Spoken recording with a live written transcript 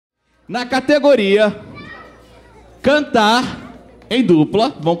na categoria cantar em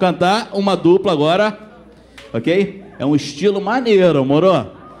dupla. Vão cantar uma dupla agora, ok? É um estilo maneiro,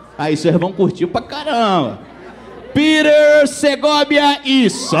 moro? Aí vocês vão curtir pra caramba. Peter Cegobia e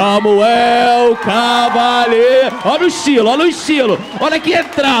Samuel Cavaleiro. Olha o estilo, olha o estilo. Olha que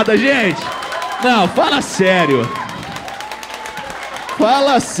entrada, gente. Não, fala sério.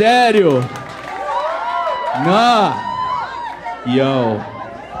 Fala sério. Não. Yo.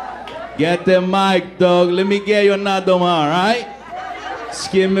 Get the mic, dog. Let me get you another one, alright?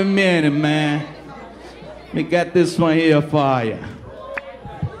 Just give me a minute, man. Let me get this one here for you.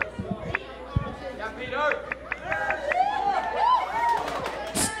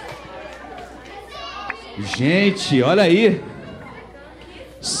 Gente, olha aí.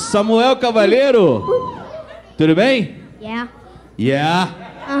 Samuel Cavaleiro. Tudo bem? Yeah. Yeah.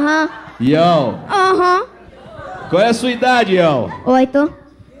 Yo. Qual é a sua idade, yo? 8.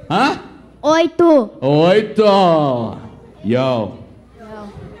 Hã? 8. 8. Yo.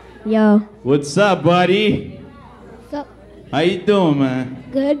 Yo. What's up, buddy? What's up? How you doing, man?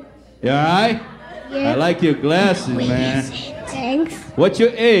 Good. You alright? Yeah. I like your glasses, man. Thanks. What's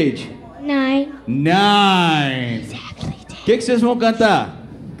your age? 9. 9. O que vocês vão cantar?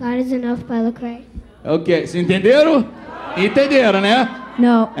 God is enough by Lecrae. Ok, vocês entenderam? Entenderam, né?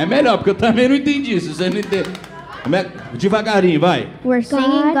 No. É melhor, porque eu também não entendi. Se vocês não entenderam. Devagarinho, vai. We're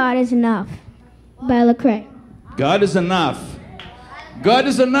singing God is enough by Lecrae. God is enough. God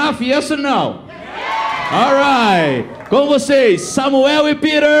is enough, yes or no? Alright. Com vocês, Samuel e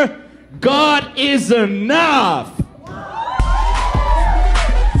Peter. God is enough.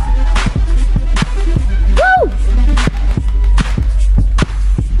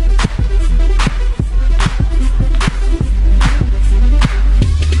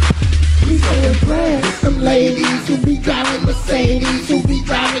 Some ladies who be driving Mercedes, who be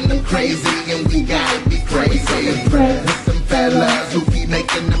driving them crazy, and we gotta be crazy. Impress some fellas who be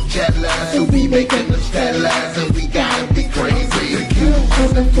making them jealous, who be making them stellas, and we gotta be crazy.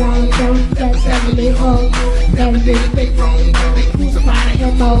 On the throne, that's heavenly home. Never did they wrong, they crucified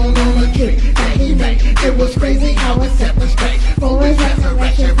him on a tree. That he made, it was crazy how it set the straight for his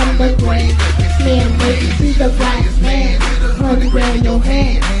resurrection from the grave. This man made be the brightest man, 100 grand in your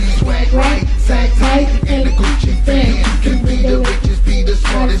hand. Swag right, sag tight, and a Gucci fan. Can be the richest, be the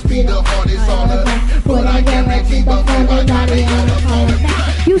smartest, be the hardest on the back. But I guarantee before I got it on the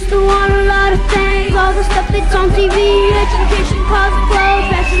back. Used to want a lot of things, all the stuff that's on TV, education, cars and clothes,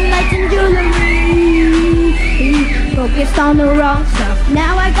 fashion, lights and jewelry. Focused on the wrong stuff.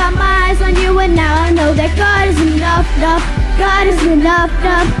 Now I got my eyes on you, and now I know that God is enough, enough. God is enough,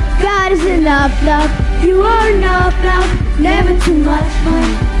 enough. God is enough, enough. You are enough, enough. Never too much,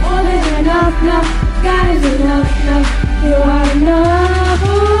 more than enough, enough. God is enough, enough. You are enough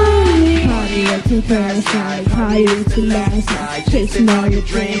for me. Party up to Paradise, party up to last night. Chasing all your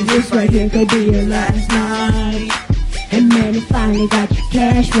dreams, this right here could be your last night. And man, you finally got your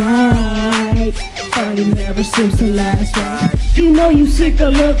cash right. Party never seems to last right. You know you sick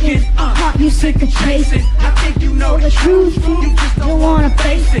of looking, you sick of chasing. I think you know the truth, you just don't wanna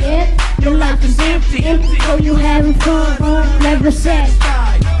face it. Your life is empty, so you having fun, never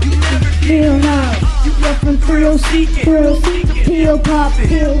satisfied. You never feel love. You go from thrill seeking, pill pop,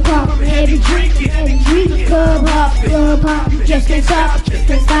 heavy drinking, club hop, you just can't stop, take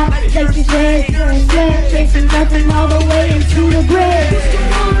your sled, chasing nothing all the way into the grave. Used to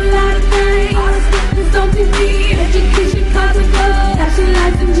want a lot of things, all the stuff that's on TV, education, cars and clothes, fashion,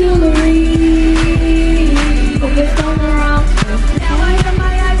 lights and jewelry. Focused on the wrong stuff. Now I got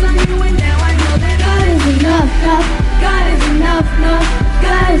my eyes on you, and now I know that God is enough, enough. God is enough, enough.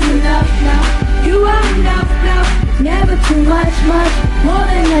 God is enough, enough. You are enough, enough. Never too much, more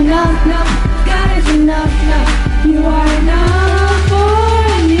than enough, enough. God is enough, enough. You are enough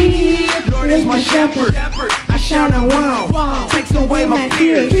for me. Lord is my shepherd, I shall not want. Takes away my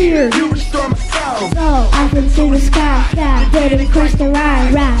fears, you restore my soul. So up into the sky, ready to cross the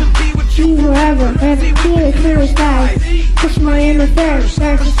ride. To be with you Forever, feel clear skies. Push my inner thirst,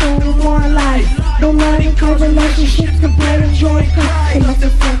 the soul of more life. No money, cause relationships compare to joy. It must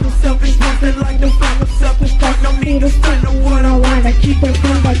have felt selfish, nothing like no form of self-respect. No need to stunt, no what I want. I keep it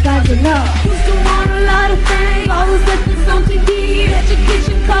from like God's enough. Used to want a lot of things, all the stuff that's on TV,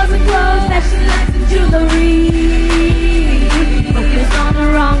 education, cars and clothes, fashion, lights and jewelry. Focused on the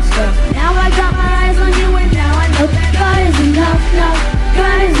wrong stuff. Now I got my eyes on you, and now I know that God is enough, enough.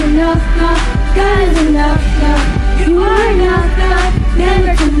 God is enough, enough. God is enough, enough. You are enough, enough.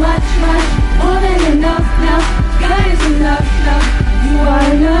 Never too much, more than enough, enough. God is enough, enough. You are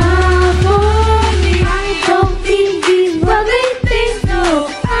enough for me. I don't need these worldly things,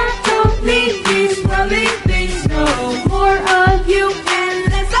 no. I don't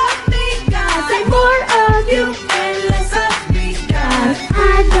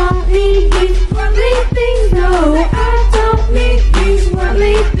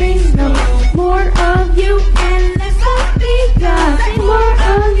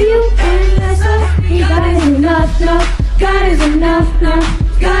enough. God is enough,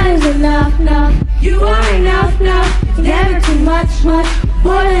 enough. God is enough, enough. You are enough, enough. Never too much, much.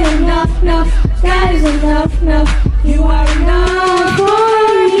 More than enough, enough. God is enough, enough. You are enough.